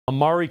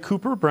Amari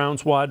Cooper,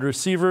 Browns wide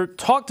receiver,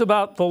 talked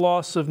about the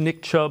loss of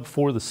Nick Chubb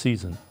for the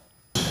season.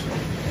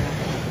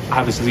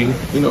 Obviously,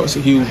 it's a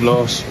huge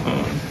loss.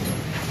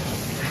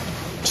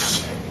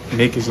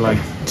 Nick is like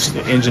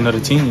the engine of the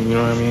team, you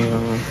know what I mean?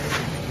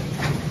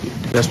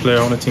 The best player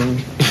on the team,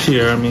 you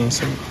know what I mean?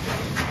 So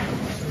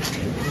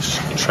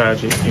it's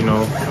tragic,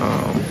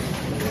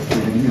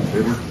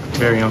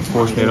 very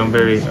unfortunate. I'm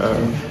very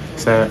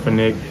sad for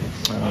Nick,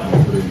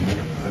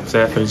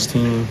 sad for his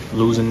team,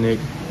 losing Nick.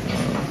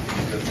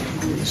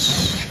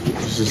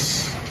 It's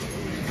just,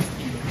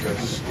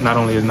 not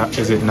only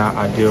is it not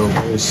ideal,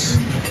 but this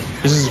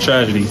is a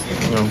tragedy,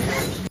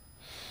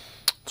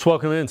 Let's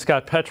welcome in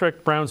Scott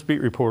Petrick, Browns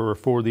beat reporter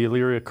for the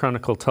Elyria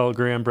Chronicle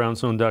Telegram,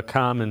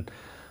 BrownsZone.com. And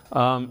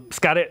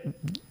Scott,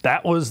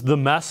 that was the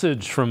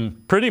message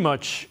from pretty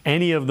much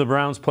any of the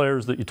Browns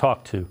players that you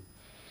talked to.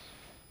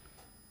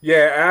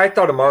 Yeah, I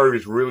thought Amari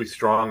was really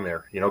strong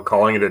there,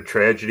 calling it a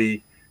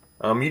tragedy.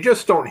 You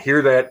just don't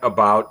hear that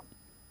about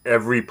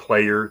every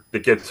player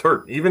that gets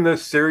hurt. Even the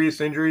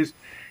serious injuries,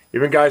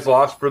 even guys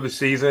lost for the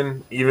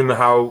season, even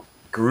how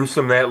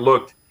gruesome that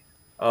looked.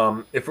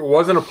 If it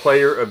wasn't a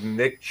player of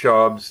Nick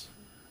Chubb's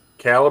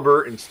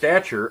caliber and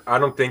stature, I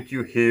don't think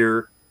you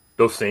hear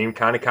those same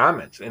kind of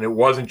comments. And it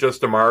wasn't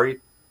just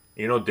Amari.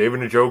 David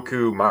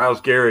Njoku,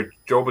 Myles Garrett,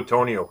 Joe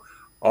Bitonio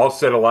all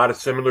said a lot of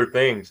similar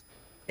things.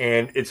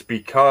 And it's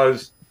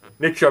because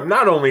Nick Chubb,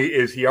 not only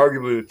is he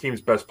arguably the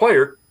team's best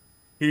player,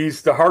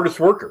 he's the hardest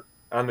worker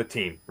on the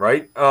team,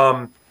 right?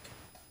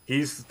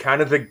 He's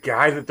kind of the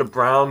guy that the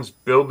Browns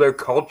build their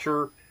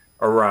culture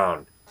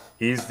around.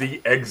 He's the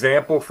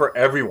example for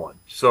everyone.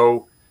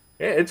 So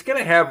it's going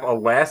to have a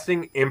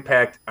lasting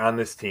impact on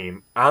this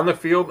team, on the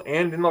field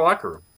and in the locker room.